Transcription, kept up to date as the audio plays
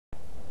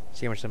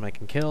See how much of them I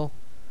can kill.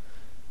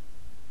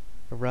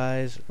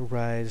 Arise,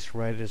 arise,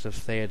 riders of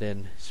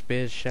Theoden.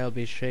 Spears shall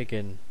be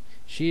shaken.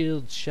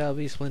 Shields shall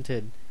be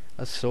splintered.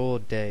 A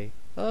sword day.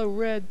 A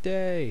red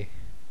day.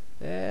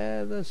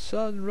 And the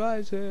sun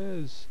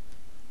rises.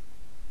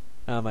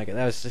 Oh my god,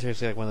 that was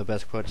seriously like one of the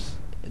best quotes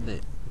in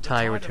the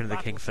entire Return of the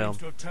King film.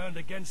 To have turned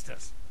against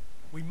us.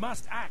 We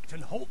must act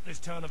and halt this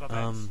turn of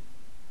events.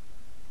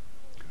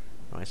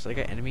 Alright, so I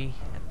got enemy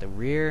at the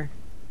rear,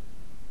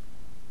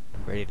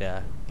 ready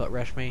to butt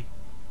rush me.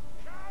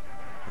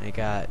 And they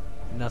got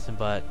nothing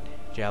but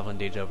javelin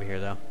dudes over here,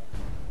 though.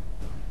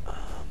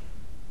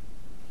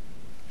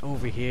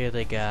 Over here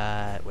they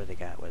got what they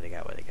got.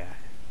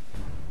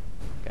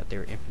 Got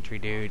their infantry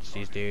dudes,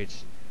 these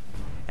dudes,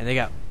 and they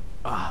got.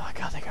 Oh my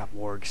god, they got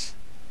wargs.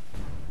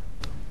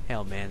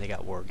 Hell, man, they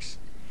got wargs.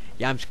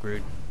 Yeah, I'm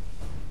screwed.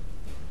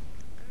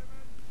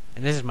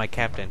 And this is my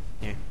captain.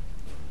 Yeah.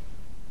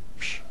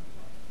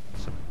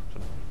 Some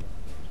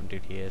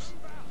dude he is.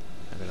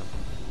 Look at him.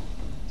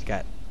 He's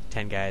got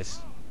 10 guys.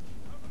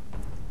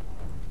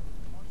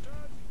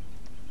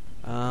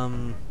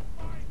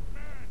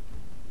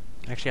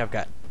 Actually, I've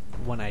got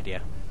one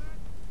idea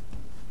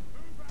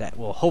that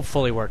will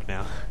hopefully work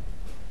now.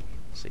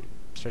 Let's see,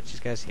 stretch these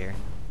guys here.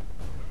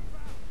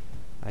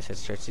 I said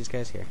stretch these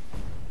guys here.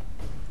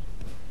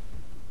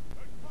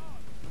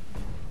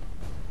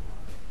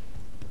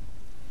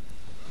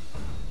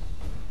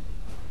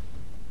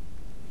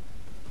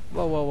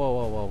 Whoa, whoa, whoa,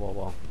 whoa, whoa, whoa,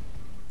 whoa.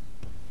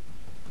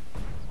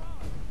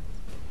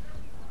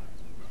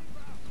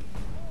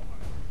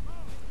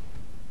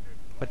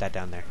 Put that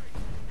down there.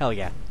 Hell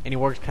yeah. Any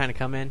wargs kind of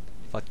come in?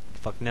 Fuck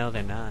no,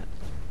 they're not.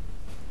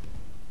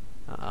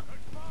 Uh-oh.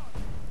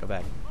 Go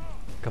back.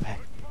 Go back.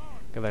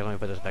 Go back, let me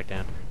put this back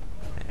down.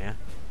 Yeah.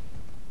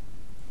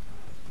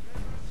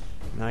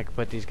 Now I can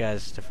put these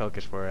guys to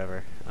focus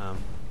wherever. Alright,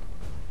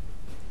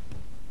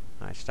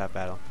 stop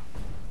battle.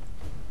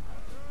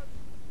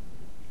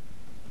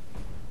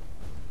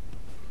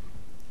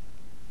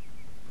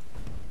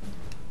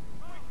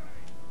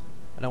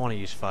 I don't want to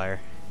use fire.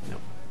 Nope.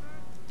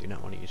 Do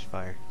not want to use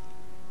fire.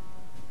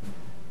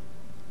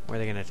 Where are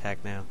they going to attack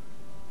now?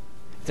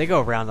 If they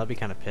go around, they'll be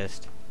kind of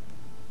pissed.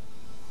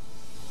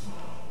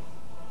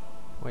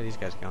 Where are these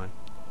guys going?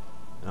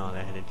 Oh,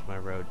 they're headed to my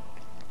road.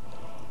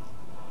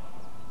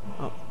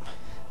 Oh.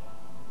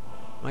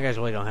 My guys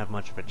really don't have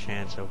much of a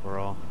chance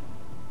overall.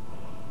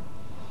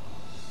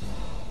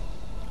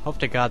 Hope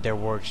to God their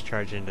wargs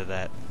charge into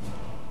that.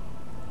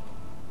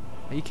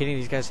 Are you kidding?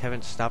 These guys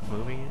haven't stopped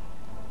moving yet?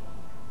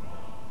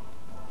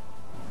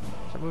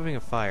 Stop moving a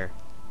fire.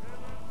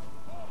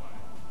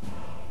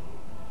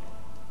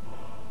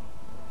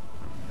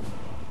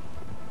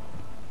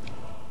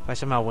 If I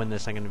somehow win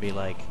this, I'm gonna be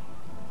like,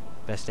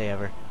 best day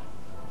ever.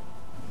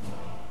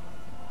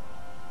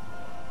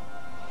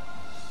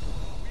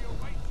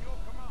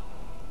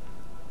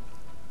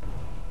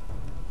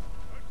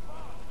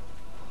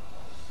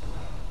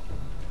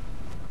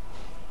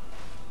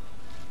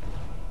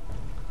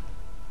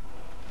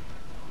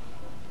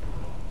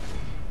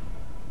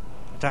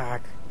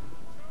 Attack!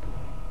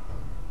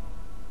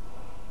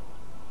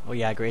 Oh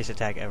yeah, greatest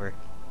attack ever.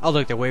 Oh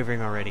look, they're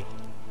wavering already.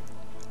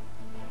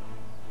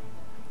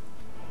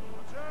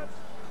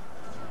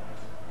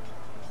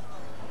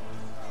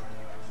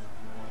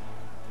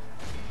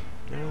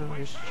 No,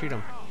 just shoot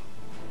them.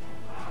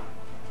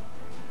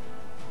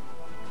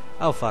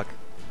 Oh fuck.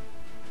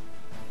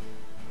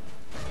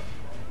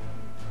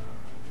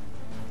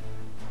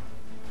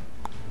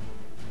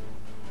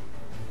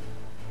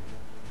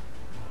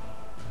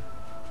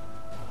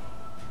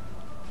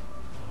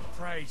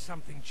 Pray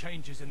something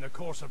changes in the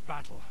course of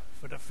battle,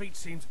 for defeat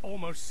seems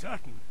almost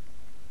certain.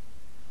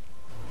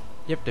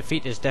 Yep,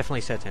 defeat is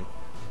definitely certain.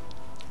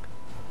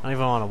 I don't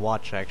even want to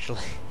watch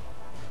actually,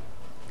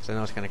 because I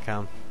know it's gonna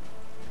come.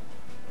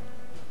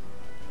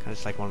 I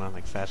just like want to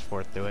like fast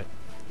forward through it.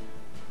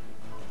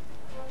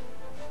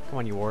 Come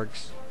on, you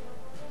wargs.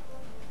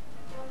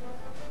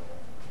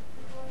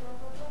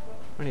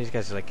 How many of these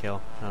guys did I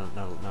kill? Not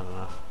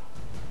enough.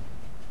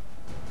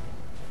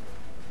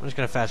 I'm just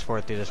gonna fast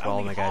forward through this while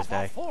all my guys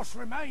die. Our force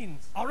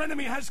remains. Our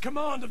enemy has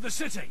command of the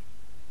city.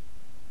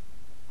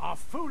 Our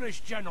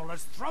foolish general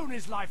has thrown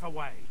his life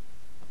away.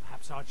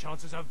 Perhaps our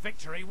chances of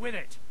victory with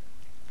it.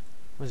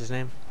 What's his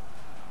name?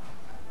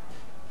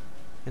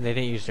 And they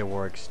didn't use their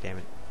wargs, damn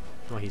it.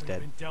 Well, he's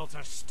dead. We've been dealt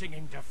a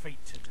stinging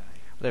defeat today.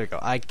 There we go.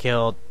 I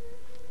killed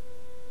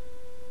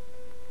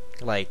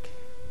like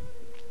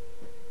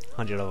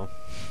 100 of them.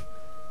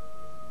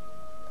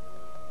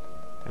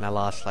 And I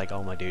lost like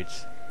all my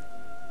dudes.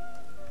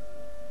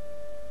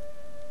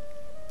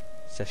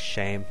 It's a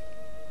shame.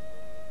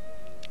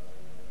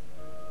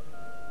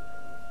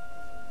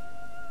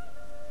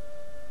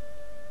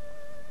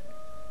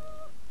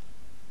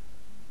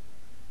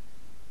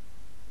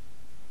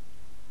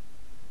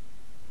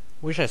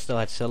 Wish I still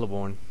had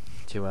Silvan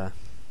to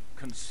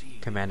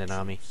command an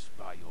army.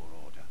 By your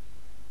order.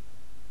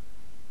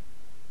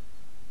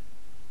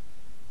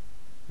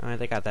 Alright,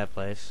 they got that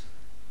place.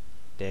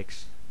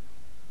 Dicks.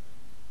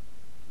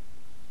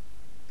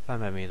 Fine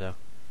by me though.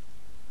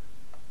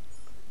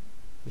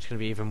 It's gonna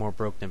be even more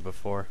broke than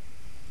before.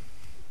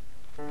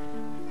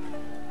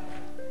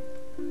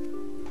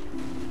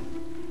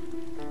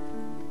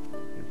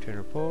 Return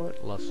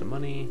report, lost some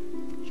money,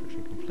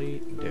 construction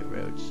complete, dirt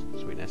roads,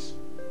 sweetness.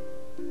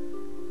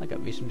 I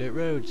got me some dirt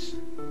roads.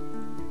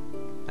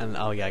 And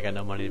oh yeah, I got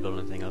no money to build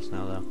anything else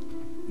now though.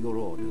 Your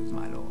orders,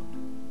 my lord.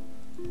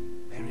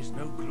 There is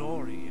no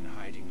glory in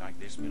hiding like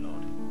this, my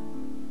lord.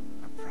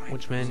 A prime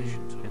Woodsmen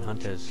position to and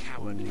launch hunters. a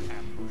cowardly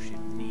ambush if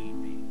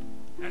need be.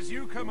 As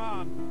you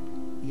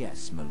command.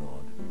 Yes, my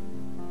lord.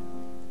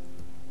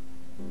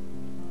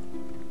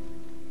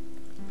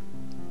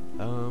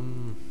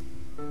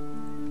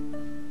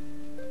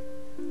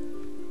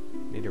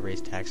 Need to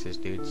raise taxes,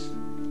 dudes.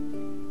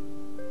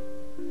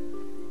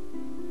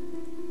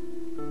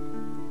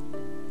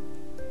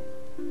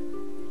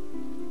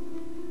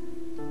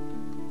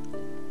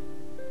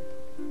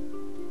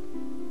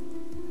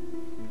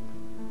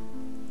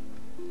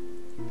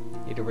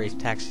 Need to raise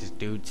taxes,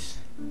 dudes.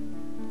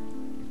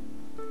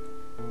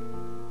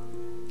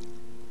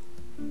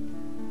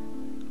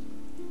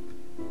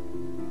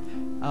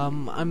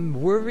 I'm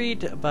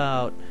worried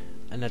about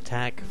an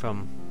attack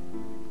from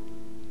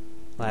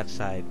left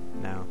side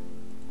now.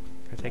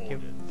 Can I take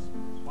you?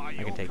 I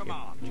can take you.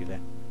 Put you there.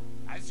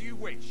 As you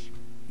wish.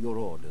 Your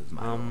orders,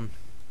 my lord.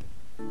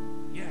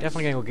 Yes.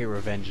 Definitely gonna go get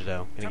revenge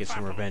though. Gonna get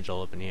some revenge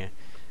all up in here.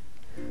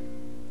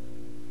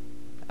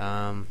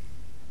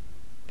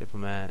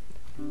 Diplomat.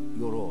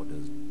 Your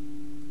orders.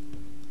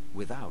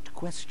 Without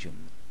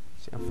question.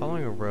 See, I'm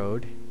following a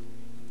road.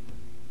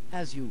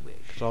 As you wish.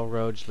 'Cause all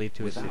roads lead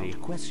to a Without city.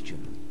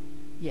 question.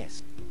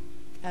 Yes.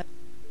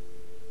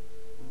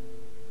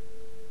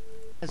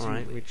 As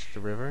Alright, you wish. reach the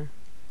river.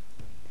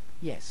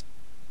 Yes.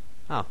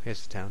 Oh,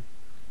 here's the town.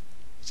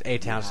 It's a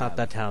town. It's not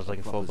that town I was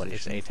looking for, but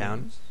it's a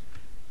town.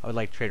 I would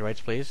like trade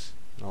rights, please.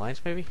 An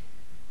alliance, maybe?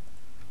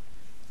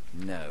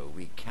 No,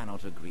 we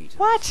cannot agree to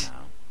What? this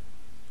now.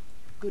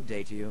 Good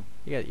day to you.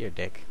 You're a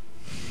dick.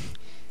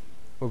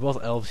 We're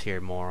both elves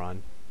here,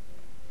 moron.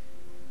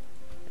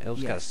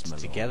 Elves gotta Yes, stick my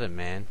lord. together,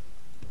 man.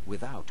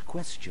 Without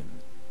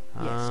question.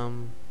 Yes.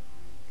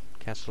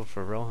 Castle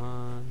for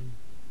Rohan.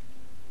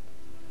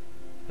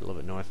 A little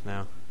bit north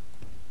now.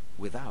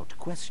 Without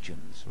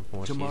question. Some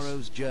horses.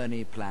 Tomorrow's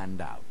journey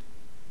planned out.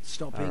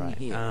 Stopping Alright,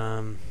 here.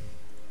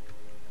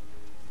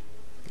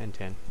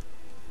 N10.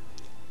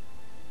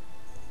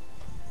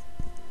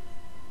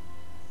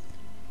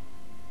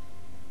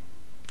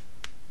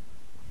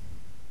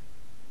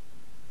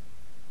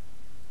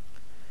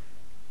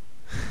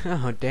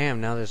 Oh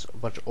damn, now there's a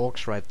bunch of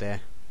orcs right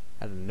there.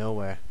 Out of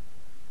nowhere.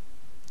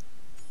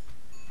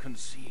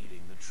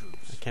 Conceding the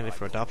troops. A candidate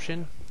for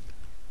adoption.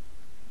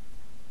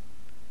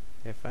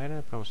 Air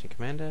fighter, promising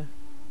commander.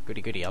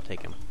 Goody goody, I'll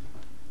take him.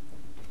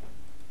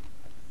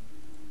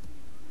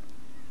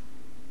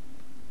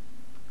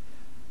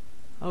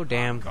 Oh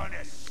damn.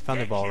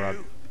 Found the ball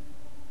rug.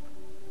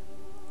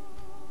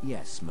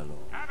 Yes, my lord.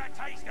 Have a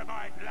taste of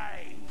my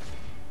blade.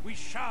 We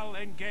shall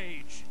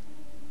engage.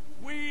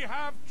 We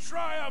have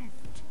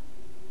triumphed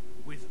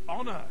with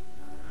honor.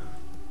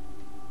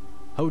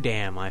 Oh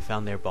damn, I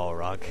found their ball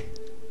rug.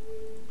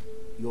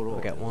 Your We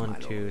orders, got my 1,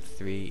 lord. 2,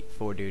 3,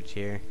 4 dudes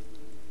here.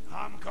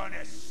 I'm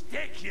gonna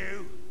stick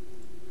you.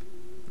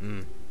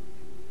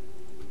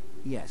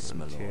 Yes,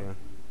 my 1, 2, lord.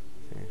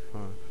 3,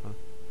 4, 5.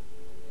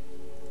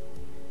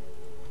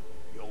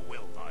 Your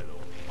will, my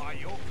lord. By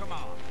your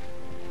command.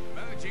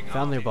 Merging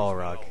Found their armies, ball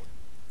my rug. lord.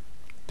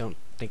 Don't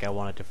think I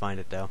wanted to find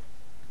it though.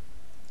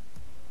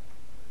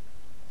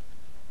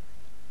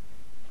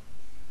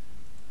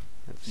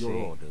 Let's Your see.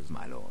 orders,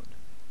 my lord.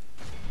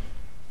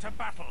 To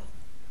battle.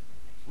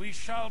 We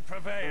shall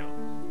prevail.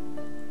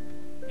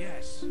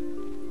 Yes.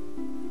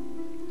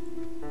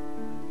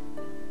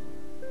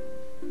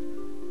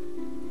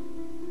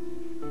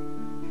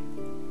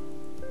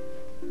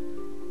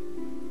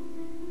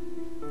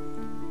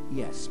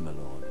 Yes, my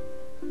lord.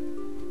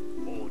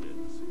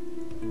 Orders.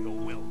 Your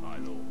will, my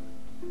lord.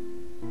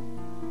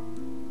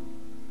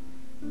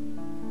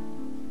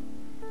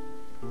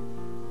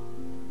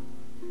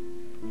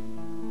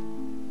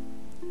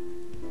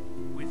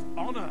 With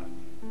honor.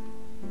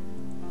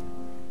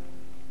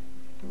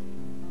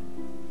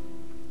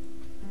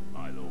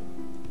 My lord.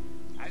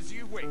 As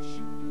you wish.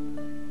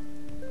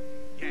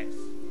 Yes.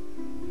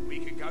 We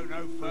can go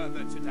no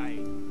further today.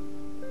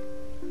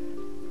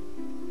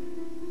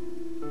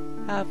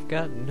 I've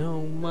got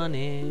no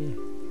money.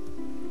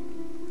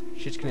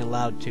 Shit's getting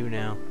loud too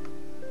now.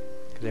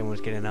 Because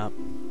everyone's getting up.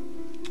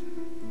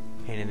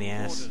 Pain in the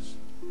ass. Orders.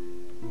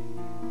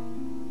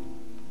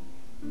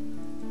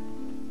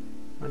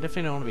 I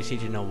definitely don't want to be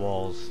sieging no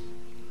walls.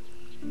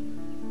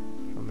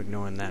 I'm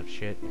ignoring that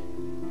shit.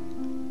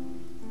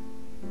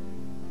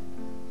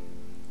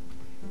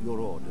 Your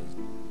orders.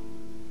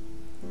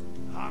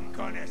 I'm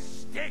gonna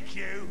stick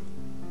you.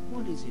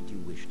 What is it you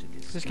wish to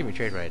discuss? Just give me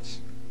trade rights.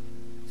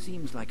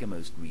 Seems like a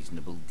most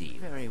reasonable deal.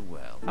 Very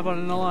well. How about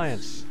an What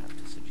alliance? else have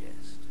to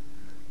suggest?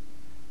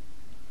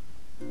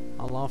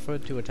 I'll offer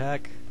to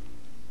attack.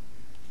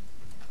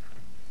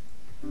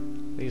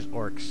 These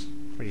orcs.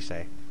 What do you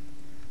say?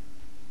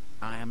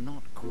 I am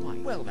not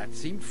quite. Well, that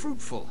seemed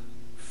fruitful.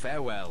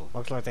 Farewell.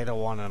 Looks like they don't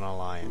want an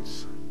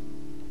alliance.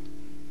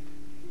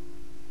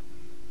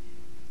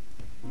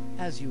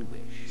 As you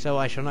wish. So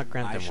I shall not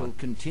grant I them shall one.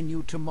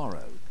 continue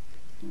tomorrow.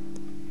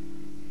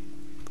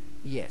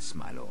 Yes,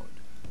 my lord.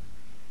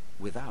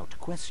 Without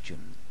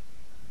question.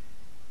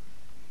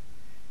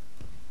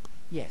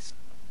 Yes,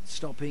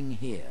 stopping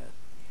here.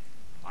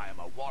 I am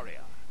a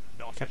warrior,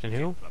 not Captain a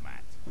who?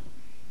 diplomat.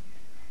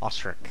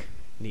 Ostrich.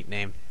 Neat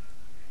name.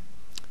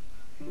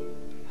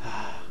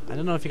 I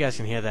don't know if you guys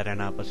can hear that or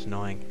not, but it's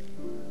annoying.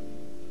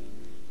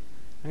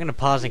 I'm gonna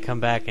pause and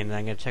come back, and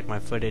I'm gonna check my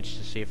footage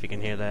to see if you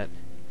can hear that.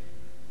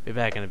 Be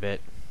back in a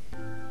bit.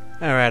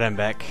 Alright, I'm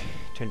back.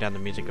 Turn down the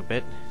music a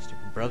bit,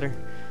 stupid brother.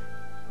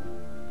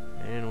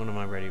 And what am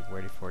I ready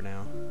for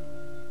now?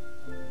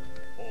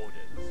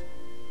 Orders.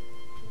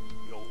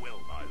 Your will,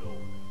 my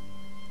lord.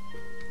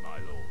 My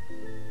lord.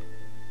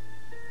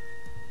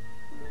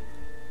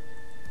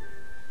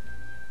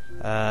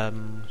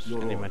 Just Your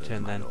gonna need my orders,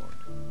 turn my then. lord.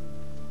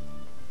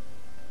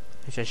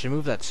 Actually, I should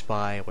move that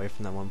spy away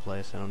from that one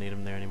place. I don't need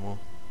him there anymore.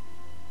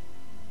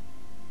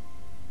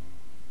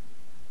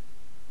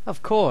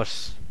 Of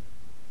course!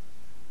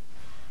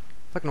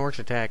 Fucking orcs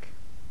attack.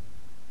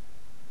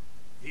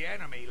 The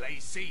enemy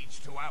lays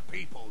siege to our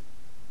people.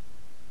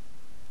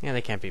 Yeah,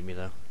 they can't beat me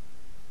though.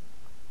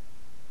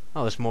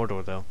 Oh, it's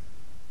Mordor though.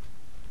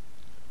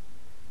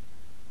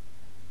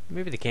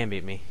 Maybe they can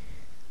beat me.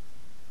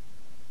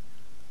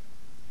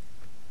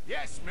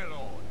 Yes, my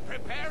lord.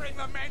 Preparing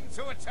the men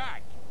to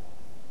attack.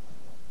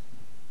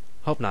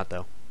 Hope not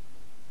though.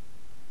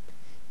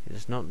 It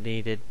is not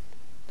needed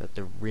that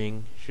the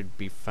ring should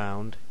be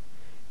found,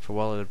 for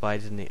while it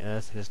abides in the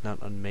earth, it is not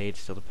unmade,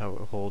 still the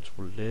power it holds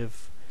will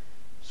live.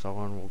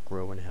 Sauron will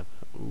grow in heaven.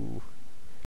 Ooh.